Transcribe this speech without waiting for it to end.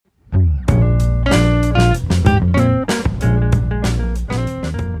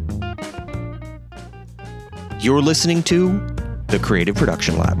You're listening to The Creative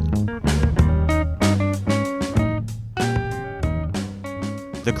Production Lab.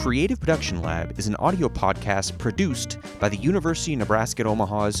 The Creative Production Lab is an audio podcast produced by the University of Nebraska at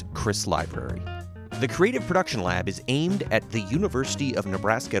Omaha's Chris Library. The Creative Production Lab is aimed at the University of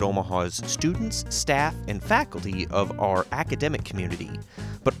Nebraska at Omaha's students, staff, and faculty of our academic community,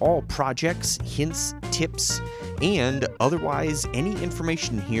 but all projects, hints, tips, and otherwise any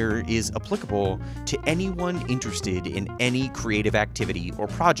information here is applicable to anyone interested in any creative activity or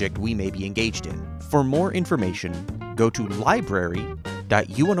project we may be engaged in. For more information, go to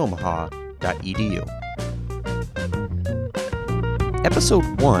library.unomaha.edu.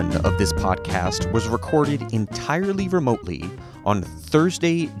 Episode 1 of this podcast was recorded entirely remotely on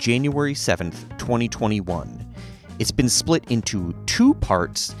Thursday, January 7th, 2021. It's been split into 2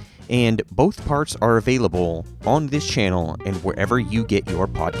 parts, and both parts are available on this channel and wherever you get your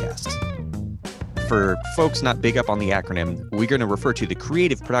podcasts. For folks not big up on the acronym, we're going to refer to the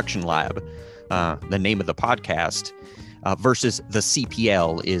Creative Production Lab, the name of the podcast, versus the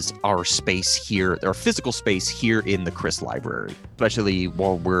CPL is our space here, our physical space here in the Chris Library. Especially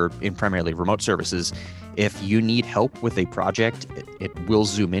while we're in primarily remote services, if you need help with a project, it will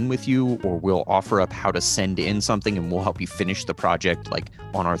zoom in with you, or we'll offer up how to send in something and we'll help you finish the project like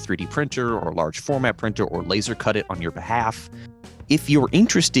on our 3D printer or large format printer, or laser cut it on your behalf. If you're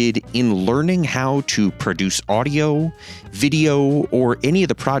interested in learning how to produce audio, video, or any of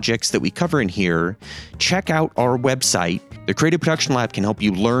the projects that we cover in here, check out our website. The Creative Production Lab can help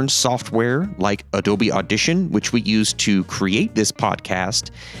you learn software like Adobe Audition, which we use to create this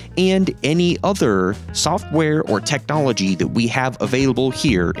podcast, and any other software or technology that we have available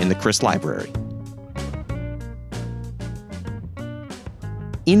here in the Chris Library.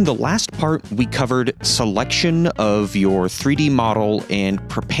 In the last part, we covered selection of your 3D model and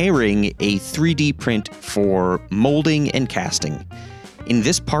preparing a 3D print for molding and casting. In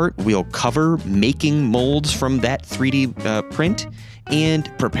this part, we'll cover making molds from that 3D print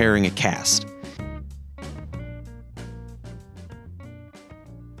and preparing a cast.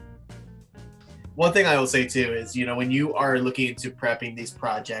 One thing I will say too is, when you are looking into prepping these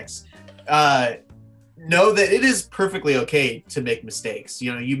projects, know that it is perfectly okay to make mistakes.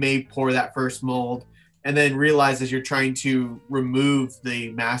 You may pour that first mold and then realize as you're trying to remove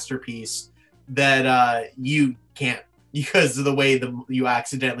the masterpiece that you can't, because of the way you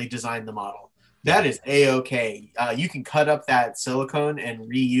accidentally designed the model. That is a-okay. You can cut up that silicone and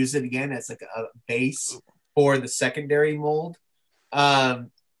reuse it again as like a base for the secondary mold. So,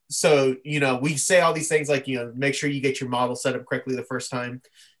 we say all these things like, make sure you get your model set up correctly the first time.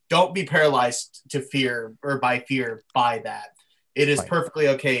 Don't be paralyzed by fear by that. It is perfectly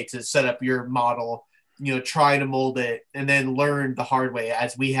okay to set up your model, try to mold it, and then learn the hard way,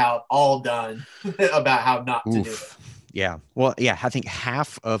 as we have all done, about how not to do it. Yeah. Well, yeah, I think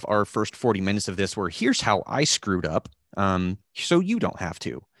half of our first 40 minutes of this were, here's how I screwed up, so you don't have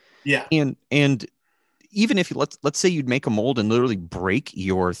to. Yeah. And even if let's say you'd make a mold and literally break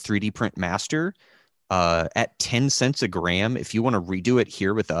your 3D print master, at 10 cents a gram, if you want to redo it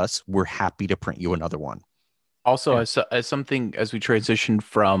here with us, we're happy to print you another one. Also, as something, as we transition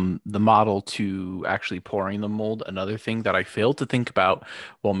from the model to actually pouring the mold, another thing that I failed to think about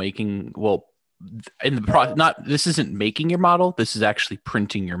while making, this isn't making your model, this is actually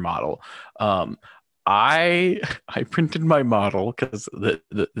printing your model. I printed my model because the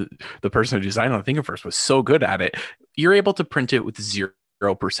person who designed on Thingiverse was so good at it. You're able to print it with 0%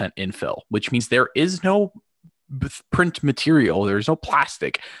 infill, which means there is no print material, there's no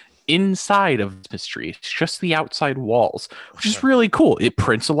plastic inside of this mystery. It's just the outside walls, which is really cool. It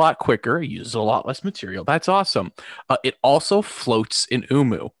prints a lot quicker, it uses a lot less material. That's awesome. It also floats in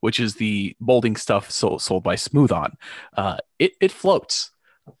Umu, which is the molding stuff sold by Smooth On. It floats.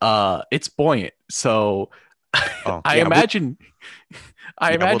 It's buoyant. So I imagine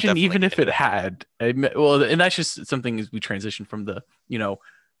even if it had, and that's just something as we transition from the,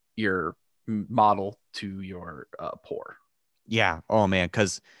 your model to your pour. Yeah. Oh man.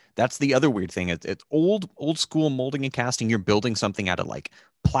 Cause that's the other weird thing. It's old school molding and casting. You're building something out of like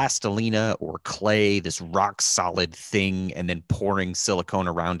plastilina or clay, this rock solid thing, and then pouring silicone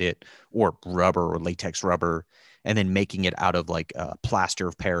around it, or rubber or latex rubber, and then making it out of like plaster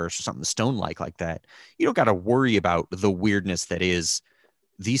of Paris or something stone-like that. You don't got to worry about the weirdness that is.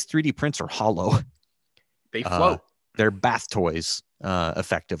 These 3D prints are hollow. They float. They're bath toys,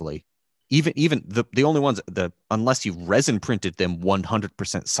 effectively. Even the only ones that, unless you resin printed them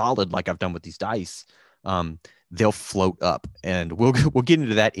 100% solid, like I've done with these dice, they'll float up. And we'll get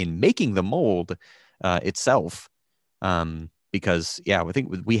into that in making the mold itself. because I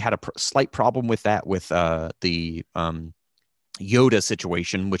think we had a slight problem with that with the Yoda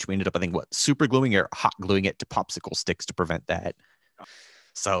situation, which we ended up, I think, super gluing or hot gluing it to popsicle sticks to prevent that.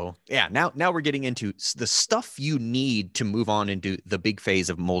 So now we're getting into the stuff you need to move on into the big phase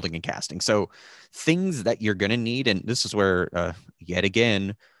of molding and casting. So things that you're going to need, and this is where yet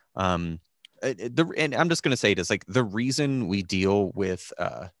again, and I'm just going to say this, like the reason we deal with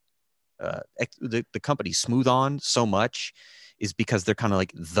the company Smooth On so much is because they're kind of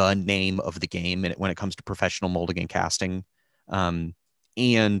like the name of the game when it comes to professional molding and casting,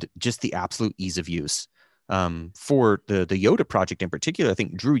 and just the absolute ease of use. For the Yoda project in particular, I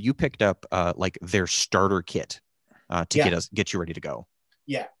think Drew, you picked up like their starter kit to get you ready to go.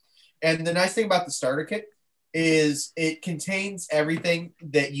 Yeah, and the nice thing about the starter kit is it contains everything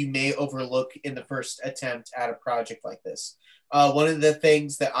that you may overlook in the first attempt at a project like this. One of the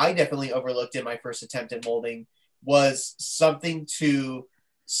things that I definitely overlooked in my first attempt at molding was something to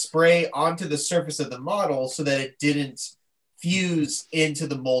spray onto the surface of the model so that it didn't fuse into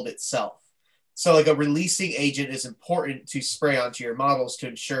the mold itself. So like a releasing agent is important to spray onto your models to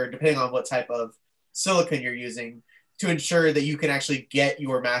ensure, depending on what type of silicone you're using, to ensure that you can actually get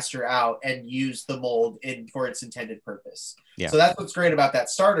your master out and use the mold for its intended purpose. Yeah. So that's what's great about that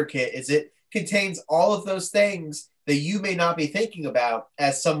starter kit is it contains all of those things that you may not be thinking about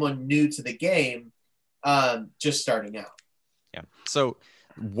as someone new to the game, just starting out. Yeah. So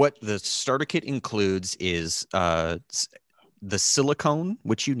what the starter kit includes is the silicone,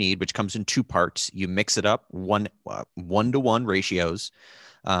 which you need, which comes in 2 parts. You mix it up 1-to-1 ratios,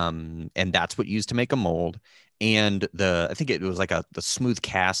 and that's what you use to make a mold. And I think it was like the smooth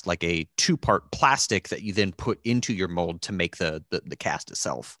cast, like a 2-part plastic that you then put into your mold to make the cast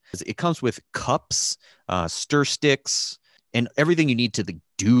itself. It comes with cups, stir sticks, and everything you need to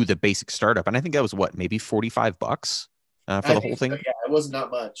do the basic startup. And I think that was maybe $45 for the whole thing. So, yeah, it was not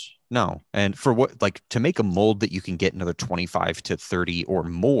much. No. And for to make a mold that you can get another 25 to 30 or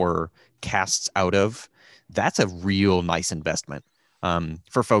more casts out of, that's a real nice investment.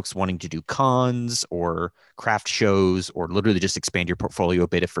 For folks wanting to do cons or craft shows or literally just expand your portfolio a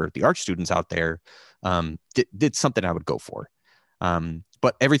bit, for the art students out there, did something I would go for.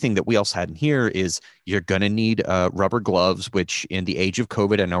 But everything that we also had in here is you're going to need rubber gloves, which in the age of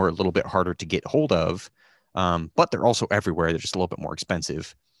COVID, I know are a little bit harder to get hold of, but they're also everywhere. They're just a little bit more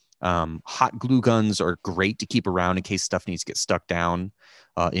expensive. Hot glue guns are great to keep around in case stuff needs to get stuck down.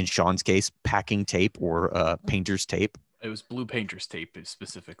 In Shawn's case, packing tape or painter's tape. It was blue painter's tape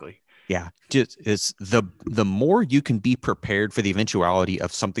specifically. Yeah, it's the more you can be prepared for the eventuality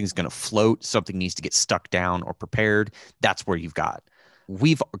of something's going to float, something needs to get stuck down or prepared. That's where we've got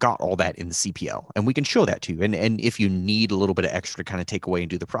all that in the CPL, and we can show that to you. And if you need a little bit of extra kind of take away and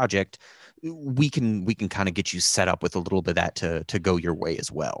do the project, we can kind of get you set up with a little bit of that to go your way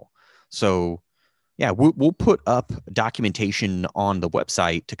as well. So yeah, we'll put up documentation on the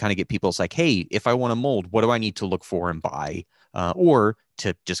website to kind of get people like, hey, if I want to mold, what do I need to look for and buy, or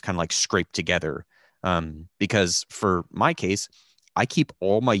to just kind of like scrape together? Because for my case, I keep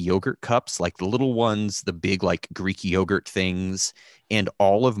all my yogurt cups, like the little ones, the big like Greek yogurt things, and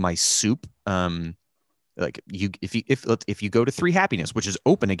all of my soup. Like if you go to 3 Happiness, which is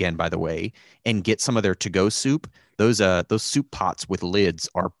open again, by the way, and get some of their to-go soup, those soup pots with lids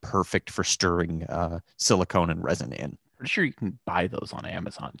are perfect for stirring silicone and resin in. Pretty sure you can buy those on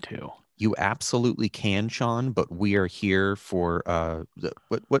Amazon too. You absolutely can, Shawn, but we are here for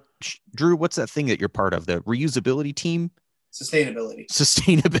Drew, what's that thing that you're part of? The reusability team?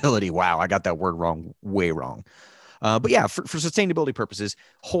 Sustainability. Wow, I got that word wrong, way wrong. But yeah, for sustainability purposes,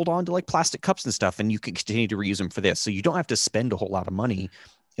 hold on to like plastic cups and stuff, and you can continue to reuse them for this. So you don't have to spend a whole lot of money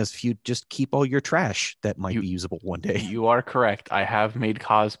if you just keep all your trash that might be usable one day. You are correct. I have made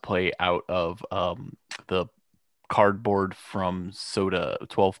cosplay out of the cardboard from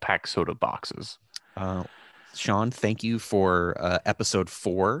 12-pack soda boxes. Shawn, thank you for episode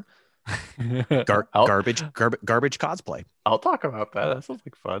 4. Garbage cosplay. I'll talk about that. That sounds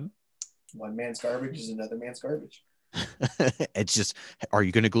like fun. One man's garbage is another man's garbage. It's just, are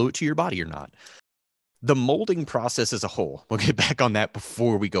you going to glue it to your body or not? The molding process as a whole, we'll get back on that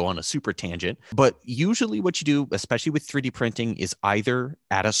before we go on a super tangent. But usually what you do, especially with 3D printing, is either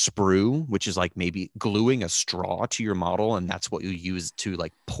add a sprue, which is like maybe gluing a straw to your model, and that's what you use to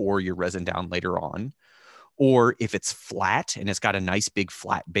like pour your resin down later on. Or if it's flat and it's got a nice big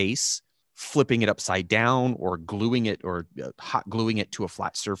flat base, flipping it upside down or gluing it or hot gluing it to a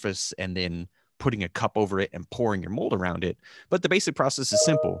flat surface and then putting a cup over it and pouring your mold around it. But the basic process is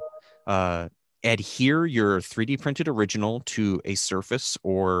simple. Adhere your 3D printed original to a surface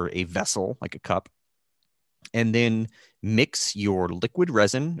or a vessel like a cup. and then mix your liquid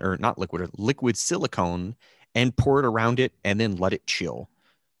resin, or not liquid, liquid silicone, and pour it around it, and then let it chill.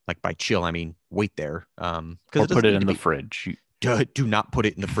 Like by chill, I mean wait there, because Or it put doesn't it need in to the be. fridge. Do not put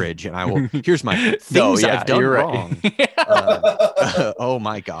it in the fridge, and I will. Here's my No, things I've yeah, done you're wrong. right. Oh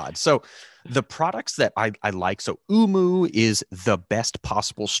my god! So the products that I like, so Umu is the best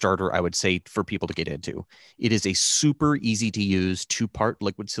possible starter, I would say, for people to get into. It is a super easy to use 2-part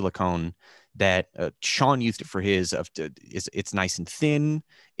liquid silicone that Shawn used it for his. It's nice and thin.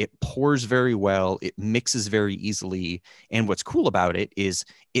 It pours very well. It mixes very easily. And what's cool about it is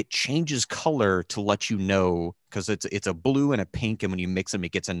it changes color to let you know, because it's a blue and a pink, and when you mix them,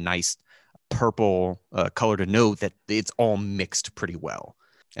 it gets a nice purple color to know that it's all mixed pretty well.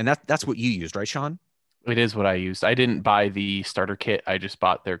 And that's what you used, right, Shawn? It is what I used. I didn't buy the starter kit. I just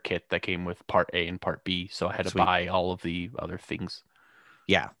bought their kit that came with part A and part B. So I had to Sweet. buy all of the other things.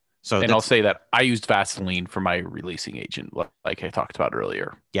 Yeah. So And I'll say that I used Vaseline for my releasing agent, like I talked about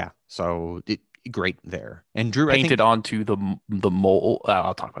earlier. yeah. So great there. And Drew, I think, Painted onto the mold.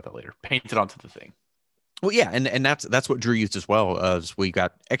 I'll talk about that later. Painted onto the thing. well, yeah, and that's what Drew used as well. As we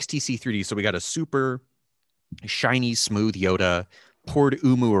got XTC 3D, so we got a super shiny, smooth Yoda, poured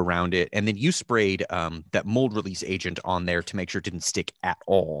Umu around it, and then you sprayed that mold release agent on there to make sure it didn't stick at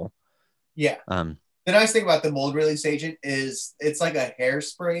all. Yeah. The nice thing about the mold release agent is it's like a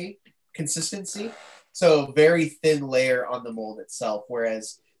hairspray consistency. So very thin layer on the mold itself.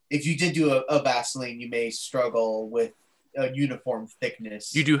 Whereas if you did do a Vaseline, you may struggle with a uniform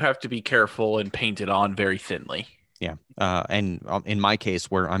thickness. You do have to be careful and paint it on very thinly. Yeah. And in my case,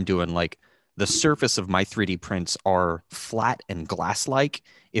 where I'm doing like the surface of my 3D prints are flat and glass-like.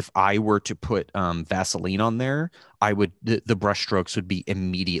 If I were to put Vaseline on there, the brush strokes would be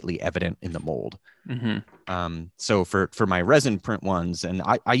immediately evident in the mold. Mm-hmm. So for my resin print ones, and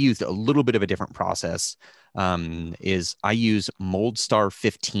I used a little bit of a different process, is I use Mold Star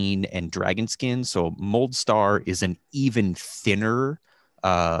 15 and Dragon Skin. So Mold Star is an even thinner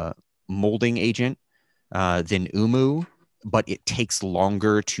molding agent than Umu, but it takes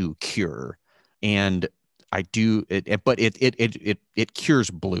longer to cure. And I do it, but it cures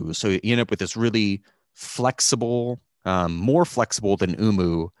blue. So you end up with this really flexible, more flexible than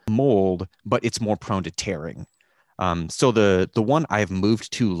Umu mold, but it's more prone to tearing. So the one I've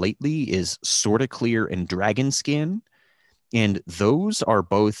moved to lately is Sorta Clear and Dragon Skin, and those are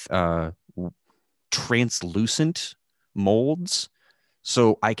both translucent molds.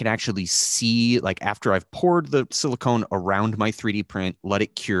 So I can actually see, like, after I've poured the silicone around my 3D print, let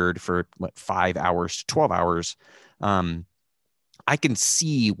it cured for 5 hours to 12 hours, I can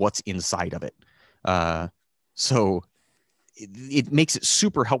see what's inside of it. So it makes it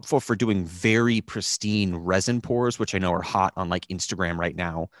super helpful for doing very pristine resin pours, which I know are hot on like Instagram right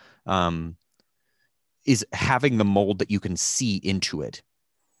now, is having the mold that you can see into it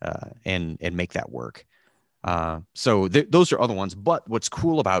and make that work. So those are other ones. But what's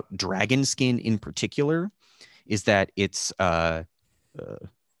cool about Dragon Skin in particular is that it's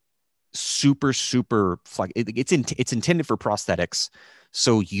super it's intended for prosthetics,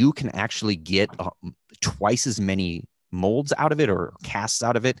 so you can actually get twice as many molds out of it or casts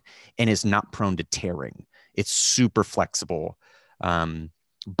out of it, and is not prone to tearing. It's super flexible.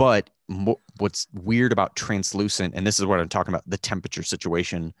 But what's weird about translucent, and this is what I'm talking about, the temperature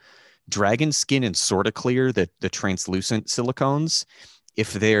situation. Dragon Skin and Sorta Clear, the translucent silicones,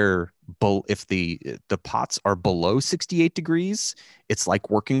 if the pots are below 68 degrees, it's like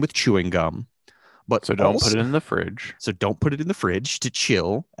working with chewing gum. But so don't put it in the fridge. So don't put it in the fridge to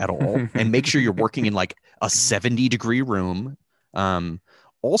chill at all, and make sure you're working in like a 70-degree room.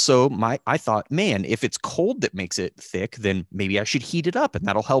 Also, I thought, man, if it's cold that makes it thick, then maybe I should heat it up, and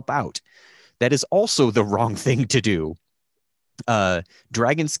that'll help out. That is also the wrong thing to do.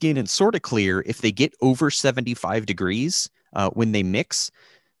 Dragon Skin and Sorta Clear, if they get over 75 degrees when they mix,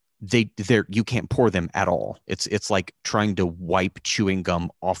 you can't pour them at all. It's like trying to wipe chewing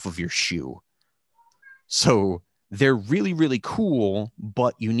gum off of your shoe. So they're really, really cool,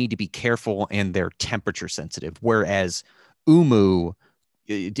 but you need to be careful, and they're temperature sensitive. Whereas Umu,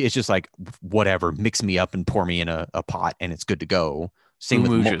 it's just like, whatever, mix me up and pour me in a pot, and it's good to go. Same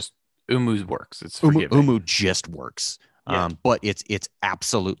with Umu works. It's forgiving. Umu just works. Yeah. But it's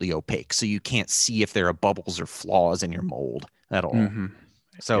absolutely opaque, so you can't see if there are bubbles or flaws in your mold at all. Mm-hmm.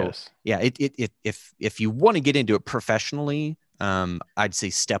 So yes. Yeah, if you want to get into it professionally, I'd say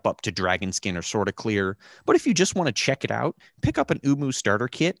step up to Dragon Skin or Sorta Clear. But if you just want to check it out, pick up an Umu starter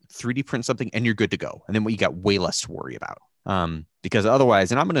kit, 3D print something, and you're good to go. And then you got way less to worry about. because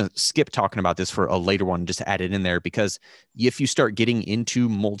otherwise, and I'm going to skip talking about this for a later one, just to add it in there, because if you start getting into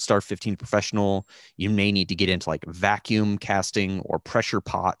Moldstar 15 Professional, you may need to get into like vacuum casting or pressure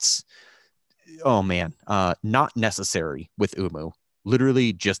pots. Oh man, not necessary with Umu.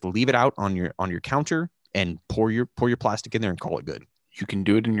 Literally just leave it out on your counter and pour your plastic in there and call it good. You can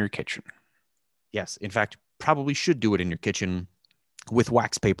do it in your kitchen. Yes, in fact, probably should do it in your kitchen with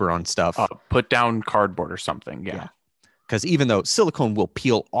wax paper on stuff. Put down cardboard or something. Yeah. Because even though silicone will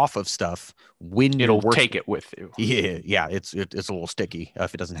peel off of stuff when it'll take it with you. Yeah, it's a little sticky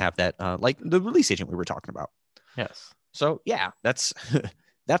if it doesn't have that, like the release agent we were talking about. Yes. So yeah, that's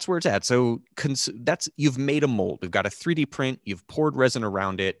that's where it's at. So that's, you've made a mold. We've got a 3D print. You've poured resin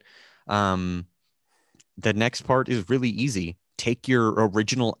around it. The next part is really easy. Take your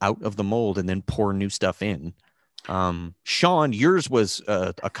original out of the mold and then pour new stuff in. Shawn, yours was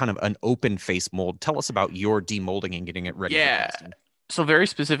a kind of an open face mold. Tell us about your demolding and getting it ready. Yeah. So very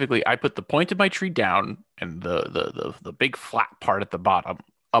specifically, I put the point of my tree down and the big flat part at the bottom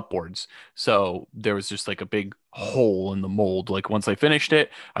upwards. So there was just like a big hole in the mold. Like once I finished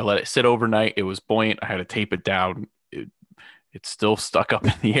it, I let it sit overnight. It was buoyant. I had to tape it down. It's still stuck up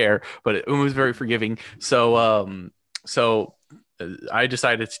in the air, but it was very forgiving. So I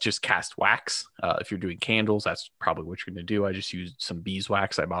decided to just cast wax. If you're doing candles, that's probably what you're going to do. I just used some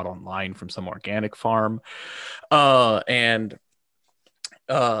beeswax I bought online from some organic farm.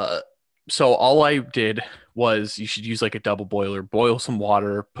 So all I did was, you should use like a double boiler, boil some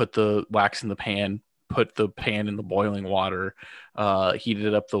water, put the wax in the pan, put the pan in the boiling water,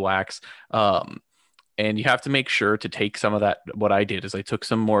 heated up the wax. And you have to make sure to take some of that. What I did is I took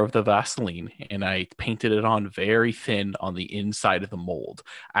some more of the Vaseline and I painted it on very thin on the inside of the mold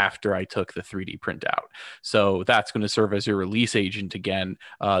after I took the 3D print out. So that's going to serve as your release agent again.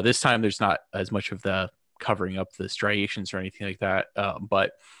 This time there's not as much of the covering up the striations or anything like that.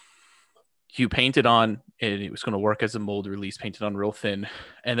 But you paint it on and it was going to work as a mold release, painted on real thin,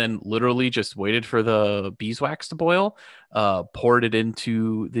 and then literally just waited for the beeswax to boil, poured it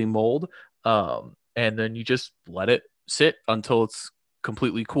into the mold. And then you just let it sit until it's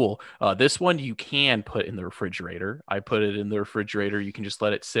completely cool. This one you can put in the refrigerator. I put it in the refrigerator. You can just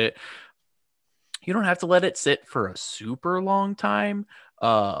let it sit. You don't have to let it sit for a super long time,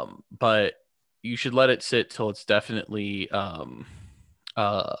 but you should let it sit till it's definitely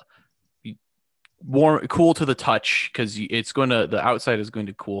warm, cool to the touch, because the outside is going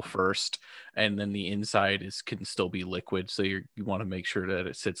to cool first, and then the inside can still be liquid. So you want to make sure that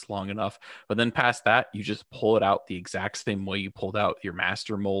it sits long enough. But then past that, you just pull it out the exact same way you pulled out your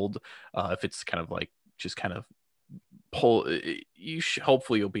master mold. If it's kind of like just kind of pull,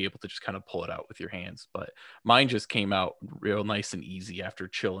 hopefully you'll be able to just kind of pull it out with your hands. But mine just came out real nice and easy after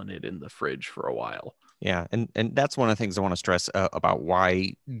chilling it in the fridge for a while. Yeah, and that's one of the things I want to stress about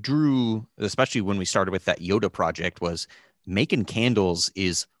why Drew, especially when we started with that Yoda project, was making candles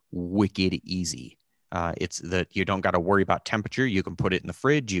is wicked easy. It's that you don't got to worry about temperature. You can put it in the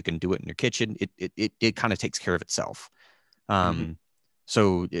fridge. You can do it in your kitchen. It kind of takes care of itself.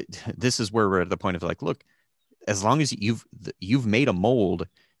 So this is where we're at the point of like, look, as long as you've made a mold,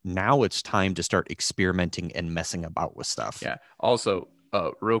 now it's time to start experimenting and messing about with stuff. Yeah. Also,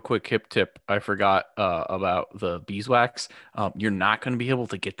 real quick hip tip, I forgot about the beeswax. You're not going to be able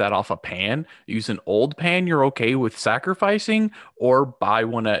to get that off a pan. Use an old pan you're okay with sacrificing, or buy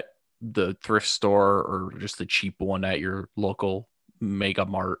one at the thrift store or just the cheap one at your local Mega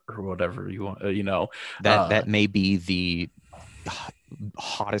Mart or whatever you want. That may be the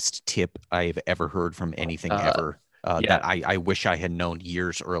hottest tip I've ever heard from anything ever. That I wish I had known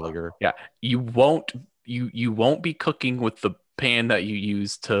years earlier. Yeah, you won't be cooking with the pan that you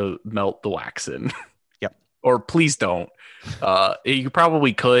use to melt the wax in. Yep. Or please don't. You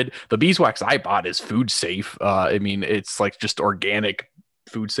probably could. The beeswax I bought is food safe. I mean, it's like just organic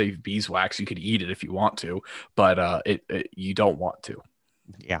food safe beeswax. You could eat it if you want to, but you don't want to.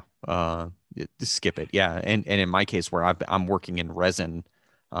 Yeah. Skip it. Yeah. And in my case, where I'm working in resin,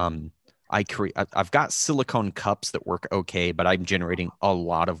 I've got silicone cups that work okay, but I'm generating a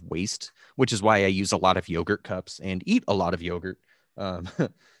lot of waste, which is why I use a lot of yogurt cups and eat a lot of yogurt,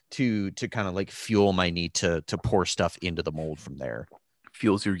 to kind of like fuel my need to pour stuff into the mold from there.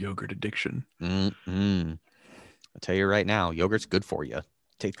 Fuels your yogurt addiction. I'll tell you right now, yogurt's good for you.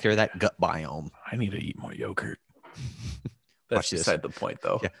 Takes care of that gut biome. I need to eat more yogurt. That's beside the point,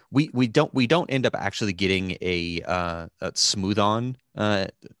 though. Yeah, we don't end up actually getting a smooth on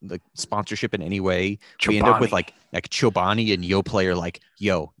the sponsorship in any way. Chobani. We end up with like Chobani and Yoplait are like,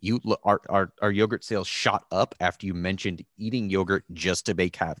 yo, our yogurt sales shot up after you mentioned eating yogurt just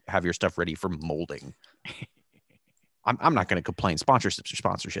to have your stuff ready for molding. I'm not going to complain. Sponsorships are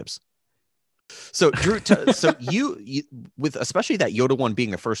sponsorships. So Drew, so you with especially that Yoda one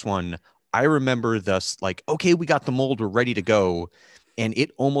being the first one, I remember thus like, okay, we got the mold, we're ready to go. And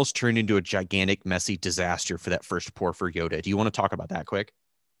it almost turned into a gigantic, messy disaster for that first pour for Yoda. Do you want to talk about that quick?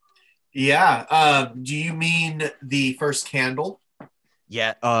 Yeah. Do you mean the first candle?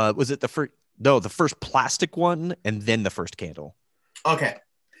 Yeah. Was it the first? No, the first plastic one, and then the first candle. Okay.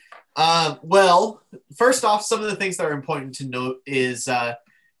 Well, first off, some of the things that are important to note is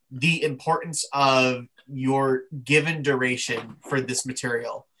the importance of your given duration for this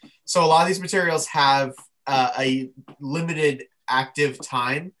material. So a lot of these materials have a limited active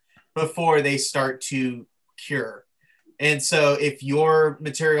time before they start to cure. And so if your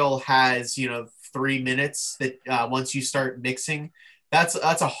material has, 3 minutes that once you start mixing, that's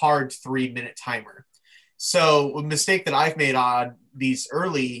a hard 3 minute timer. So a mistake that I've made on these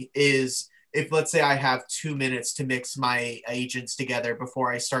early is if let's say I have 2 minutes to mix my agents together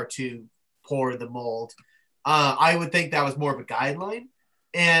before I start to pour the mold, I would think that was more of a guideline.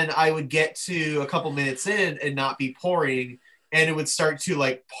 And I would get to a couple minutes in and not be pouring, and it would start to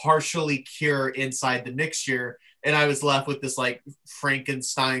like partially cure inside the mixture. And I was left with this like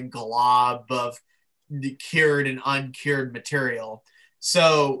Frankenstein glob of the cured and uncured material.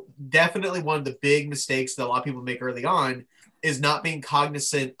 So definitely one of the big mistakes that a lot of people make early on is not being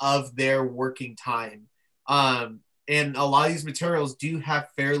cognizant of their working time. And a lot of these materials do have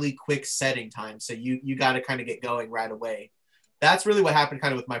fairly quick setting time. So you got to kind of get going right away. That's really what happened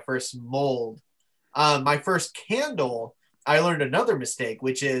kind of with my first mold. My first candle, I learned another mistake,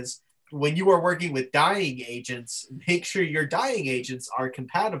 which is when you are working with dyeing agents, make sure your dyeing agents are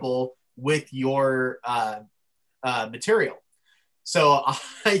compatible with your material. So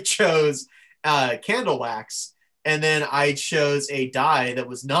I chose candle wax, and then I chose a dye that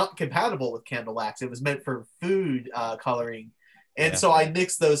was not compatible with candle wax. It was meant for food coloring. And so I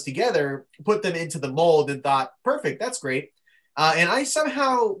mixed those together, put them into the mold, and thought, perfect, that's great. And I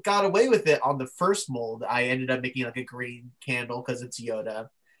somehow got away with it on the first mold. I ended up making like a green candle because it's Yoda.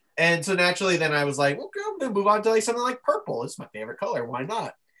 And so naturally then I was like, okay, I'm going to move on to like something like purple. It's my favorite color. Why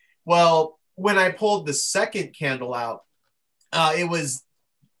not? Well, when I pulled the second candle out, it was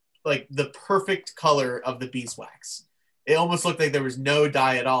like the perfect color of the beeswax. It almost looked like there was no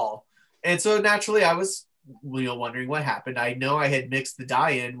dye at all. And so naturally I was wondering what happened. I know I had mixed the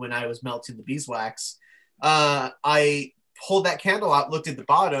dye in when I was melting the beeswax. I pulled that candle out, looked at the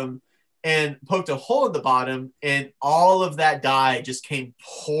bottom, and poked a hole in the bottom, and all of that dye just came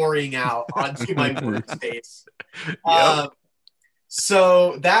pouring out onto my workspace.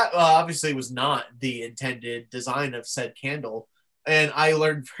 So that obviously was not the intended design of said candle. And I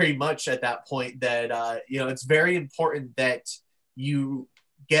learned very much at that point that, it's very important that you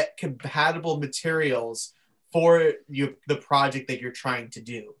get compatible materials for the project that you're trying to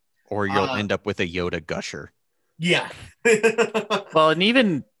do. Or you'll end up with a Yoda gusher. Yeah. Well, and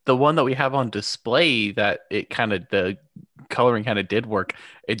even the one that we have on display that the coloring kind of did work.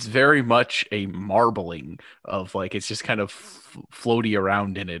 It's very much a marbling of like, it's just kind of floaty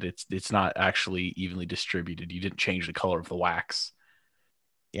around in it. It's not actually evenly distributed. You didn't change the color of the wax.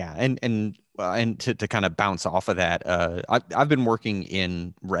 Yeah. And to kind of bounce off of that, I've been working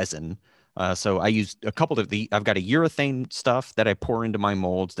in resin. So I used a couple of I've got a urethane stuff that I pour into my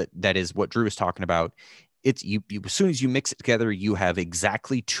molds. That is what Drew was talking about. It's you as soon as you mix it together, you have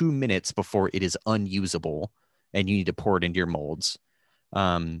exactly 2 minutes before it is unusable, and you need to pour it into your molds.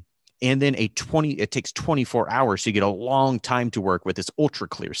 And then it takes 24 hours, so you get a long time to work with this ultra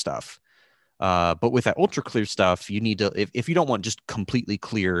clear stuff. But with that ultra clear stuff, you need to, if you don't want just completely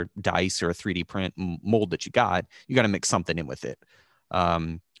clear dice or a 3D print mold that you got to mix something in with it.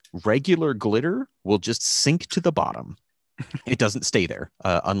 Regular glitter will just sink to the bottom. It doesn't stay there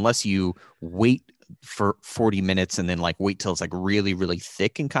unless you wait for 40 minutes and then like wait till it's like really, really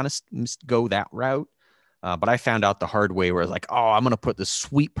thick and kind of go that route. But I found out the hard way where I was like, oh, I'm going to put this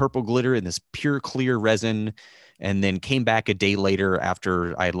sweet purple glitter in this pure clear resin, and then came back a day later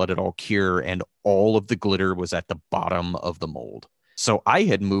after I had let it all cure, and all of the glitter was at the bottom of the mold. So I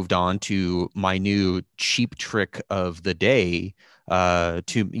had moved on to my new cheap trick of the day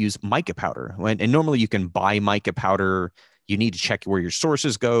to use mica powder. And normally you can buy mica powder. You need to check where your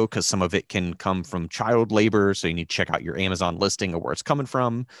sources go because some of it can come from child labor. So you need to check out your Amazon listing of where it's coming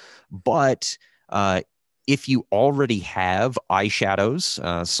from. But if you already have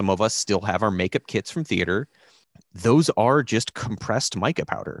eyeshadows, some of us still have our makeup kits from theater. Those are just compressed mica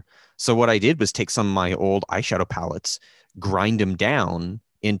powder. So what I did was take some of my old eyeshadow palettes, grind them down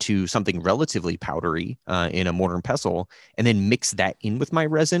into something relatively powdery in a mortar and pestle, and then mix that in with my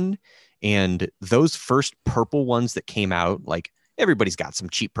resin. And those first purple ones that came out, like everybody's got some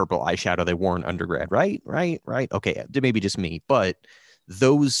cheap purple eyeshadow they wore in undergrad, right? Okay, maybe just me, but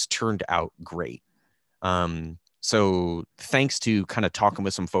those turned out great. So thanks to kind of talking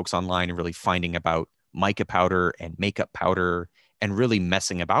with some folks online and really finding about mica powder and makeup powder and really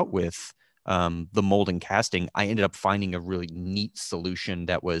messing about with the mold and casting, I ended up finding a really neat solution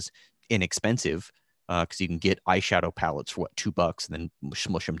that was inexpensive, because you can get eyeshadow palettes for $2 and then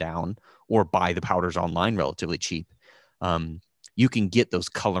smush them down, or buy the powders online relatively cheap. You can get those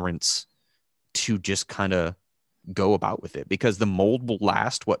colorants to just kind of go about with it, because the mold will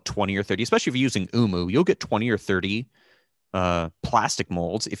last 20 or 30, especially if you're using umu. You'll get 20 or 30 plastic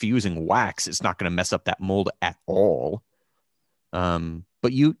molds. If you're using wax, it's not going to mess up that mold at all.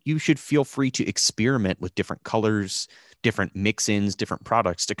 But you should feel free to experiment with different colors, different mix-ins, different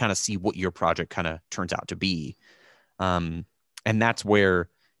products to kind of see what your project kind of turns out to be. And that's where,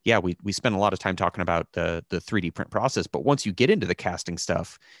 yeah, we spend a lot of time talking about the 3D print process, but once you get into the casting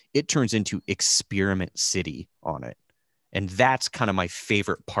stuff, it turns into experiment city on it. And that's kind of my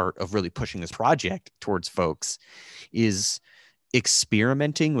favorite part of really pushing this project towards folks, is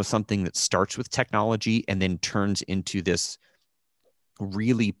experimenting with something that starts with technology and then turns into this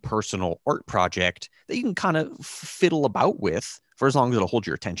really personal art project that you can kind of fiddle about with for as long as it'll hold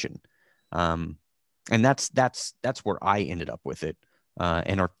your attention. And that's where I ended up with it,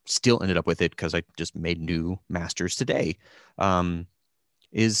 and are still ended up with it because I just made new masters today.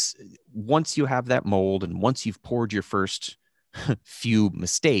 Is once you have that mold and once you've poured your first few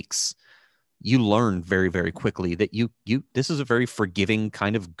mistakes, you learn very, very quickly that this is a very forgiving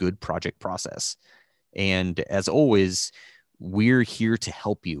kind of good project process. And as always, we're here to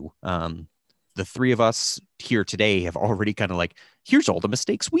help you. The three of us here today have already kind of like, here's all the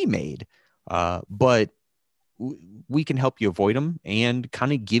mistakes we made, but we can help you avoid them and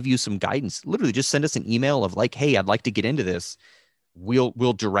kind of give you some guidance. Literally just send us an email of like, hey, I'd like to get into this.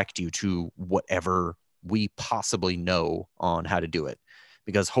 We'll direct you to whatever we possibly know on how to do it,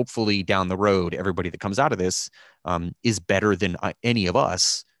 because hopefully down the road, everybody that comes out of this is better than any of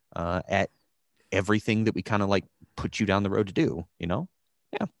us at everything that we kind of like put you down the road to do,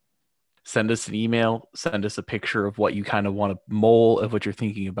 Yeah. Send us an email, send us a picture of what you kind of want to mold, of what you're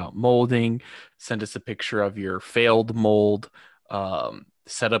thinking about molding. Send us a picture of your failed mold.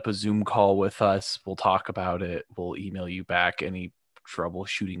 Set up a Zoom call with us. We'll talk about it. We'll email you back any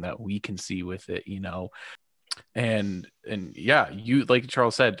troubleshooting that we can see with it, And yeah, you, like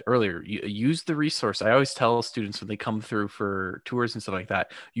Charles said earlier, you use the resource. I always tell students when they come through for tours and stuff like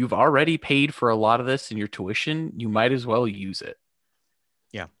that, you've already paid for a lot of this in your tuition. You might as well use it.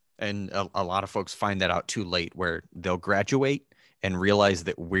 Yeah. And a lot of folks find that out too late, where they'll graduate and realize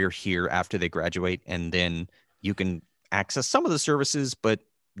that we're here after they graduate. And then you can access some of the services, but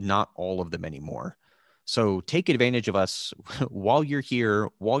not all of them anymore. So take advantage of us while you're here,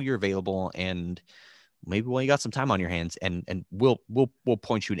 while you're available, and maybe while you got some time on your hands, and we'll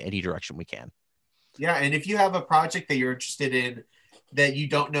point you in any direction we can. Yeah. And if you have a project that you're interested in that you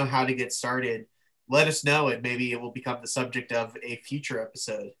don't know how to get started, let us know, and maybe it will become the subject of a future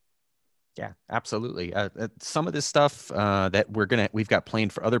episode. Yeah, absolutely. Some of this stuff that we've got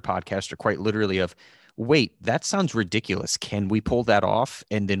planned for other podcasts are quite literally of, wait, that sounds ridiculous. Can we pull that off?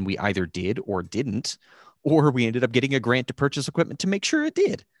 And then we either did or didn't, or we ended up getting a grant to purchase equipment to make sure it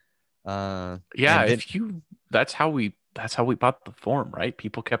did. That's how we bought the form, right?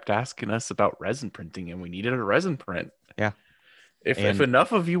 People kept asking us about resin printing, and we needed a resin print. Yeah. If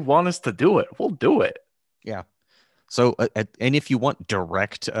enough of you want us to do it, we'll do it. Yeah. So, and if you want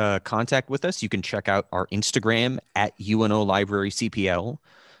direct contact with us, you can check out our Instagram at UNO Library CPL.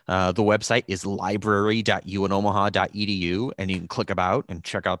 The website is library.unomaha.edu, and you can click about and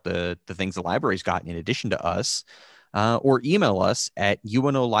check out the things the library's got in addition to us. Or email us at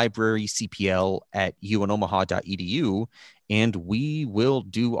unolibrarycpl@unomaha.edu, and we will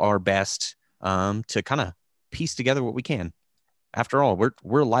do our best to kind of piece together what we can. After all,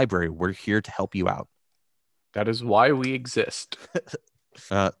 we're a library. We're here to help you out. That is why we exist.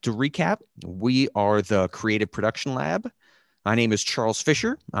 To recap, we are the Creative Production Lab. My name is Charles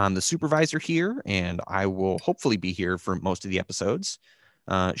Fisher. I'm the supervisor here, and I will hopefully be here for most of the episodes.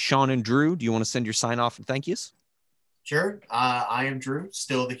 Shawn and Drew, do you want to send your sign off and thank yous? Sure. I am Drew,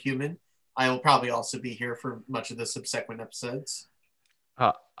 still the human. I will probably also be here for much of the subsequent episodes.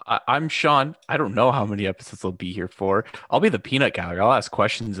 I'm Shawn. I don't know how many episodes I'll be here for. I'll be the peanut gallery. I'll ask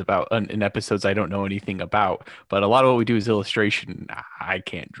questions about in episodes I don't know anything about. But a lot of what we do is illustration. I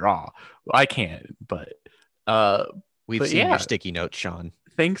can't draw. I can, but we've seen your sticky notes, Shawn.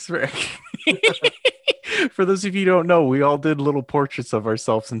 Thanks for For those of you who don't know, we all did little portraits of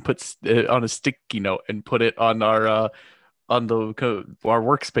ourselves and put on a sticky note and put it on our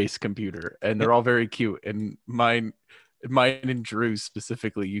workspace computer, and they're all very cute. And mine and Drew's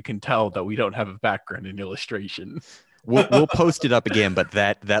specifically, you can tell that we don't have a background in illustration. We'll post it up again, but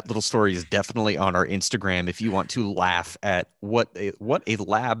that little story is definitely on our Instagram if you want to laugh at what a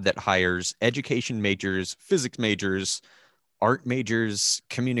lab that hires education majors, physics majors, art majors,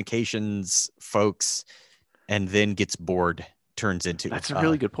 communications folks, and then gets bored turns into. That's a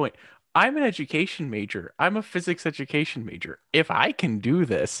really good point. I'm an education major. I'm a physics education major. If I can do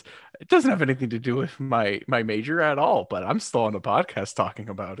this, it doesn't have anything to do with my major at all, but I'm still on a podcast talking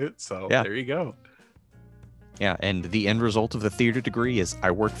about it. So There you go. Yeah, and the end result of the theater degree is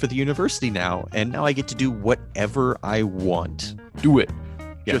I work for the university now, and now I get to do whatever I want. Do it.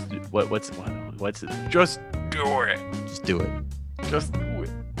 Yeah. Just what's it? Just do it. Just do it. Just do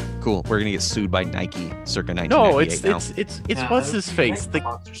it. Cool. We're gonna get sued by Nike circa 1998 No, now. it's what's his face? The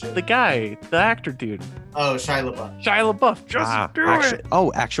guy, the actor dude. Oh, Shia LaBeouf. Shia LaBeouf. Just do it.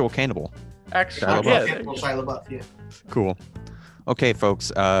 Oh, actual cannibal. Shia LaBeouf. Yeah. Cool. Okay,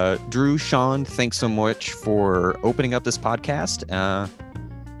 folks. Drew, Shawn, thanks so much for opening up this podcast.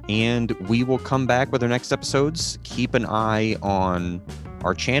 And we will come back with our next episodes. Keep an eye on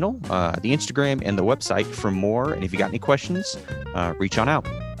our channel, the Instagram, and the website for more. And if you got any questions, reach on out.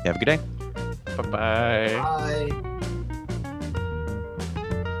 Have a good day. Bye-bye. Bye.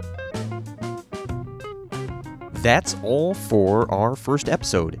 That's all for our first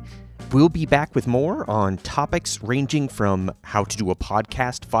episode. We'll be back with more on topics ranging from how to do a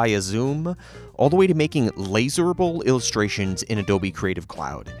podcast via Zoom, all the way to making laserable illustrations in Adobe Creative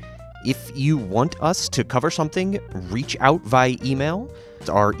Cloud. If you want us to cover something, reach out via email.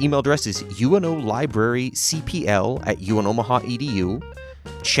 Our email address is unolibrarycpl@unomaha.edu.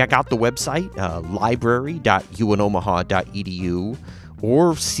 Check out the website, library.unomaha.edu,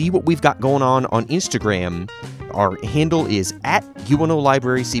 or see what we've got going on Instagram. Our handle is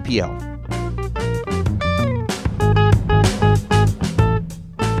 @UNOLibraryCPL.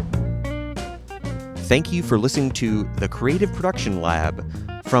 Thank you for listening to the Creative Production Lab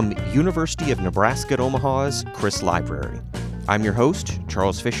from University of Nebraska at Omaha's Chris Library. I'm your host,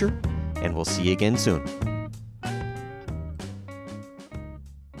 Charles Fisher, and we'll see you again soon.